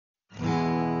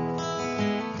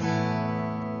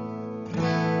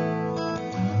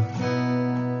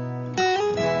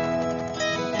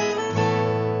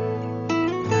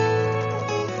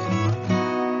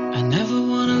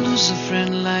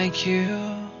friend like you.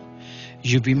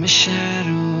 You be my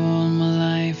shadow all my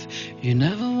life. You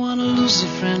never wanna lose a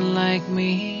friend like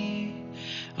me.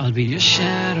 I'll be your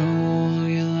shadow all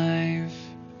your life.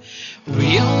 We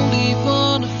only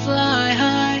wanna fly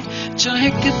high, चाहे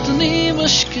कितनी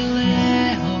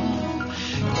मुश्किलें हो,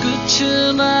 कुछ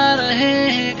ना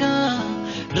रहेगा,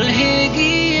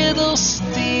 रहेगी ये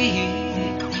दोस्ती.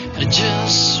 I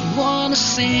just wanna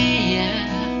say yeah,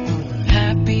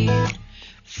 happy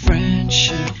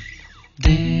friendship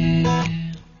day.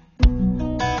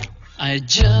 I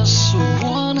just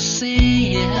wanna say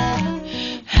yeah,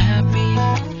 happy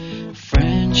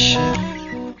friendship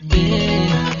day.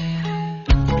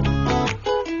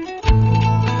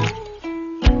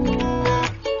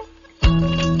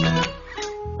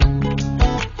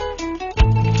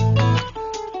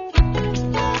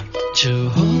 जो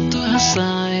हो तो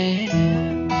हंसाए,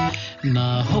 ना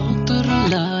हो तो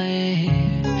रुलाए,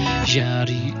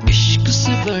 यारी इश्क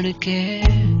से बढ़ के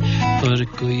पर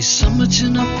कोई समझ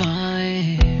न पाए.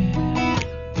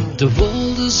 The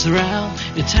world is round,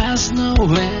 it has no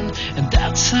end, and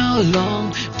that's how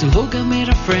long till hoga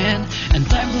mera friend. And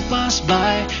time will pass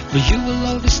by, but you will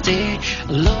always stay.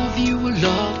 I love you a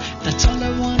lot, that's all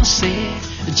I wanna say.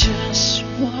 I just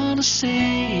wanna say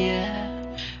yeah,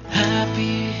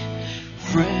 happy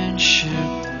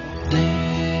friendship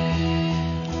day.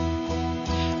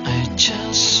 I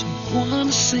just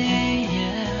wanna say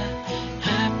yeah,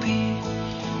 happy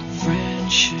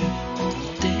friendship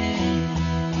day.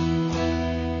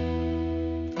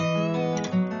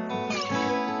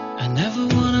 I never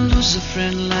wanna lose a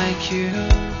friend like you.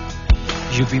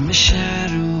 You be my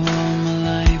shadow all my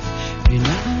life. You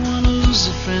never wanna lose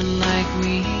a friend like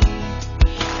me.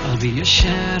 I'll be your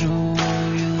shadow all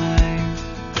your life.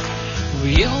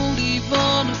 We only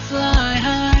wanna fly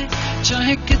high,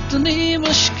 चाहे कितनी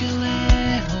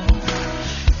मुश्किलें हो,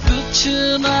 कुछ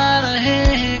ना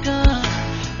रहेगा,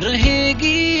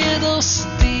 रहेगी ये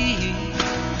दोस्ती.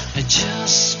 I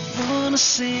just wanna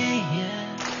say yeah,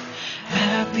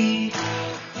 happy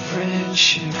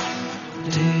friendship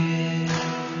day.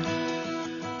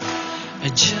 I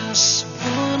just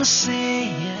wanna say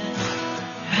yeah,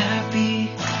 happy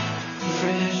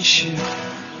friendship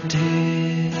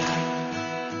day.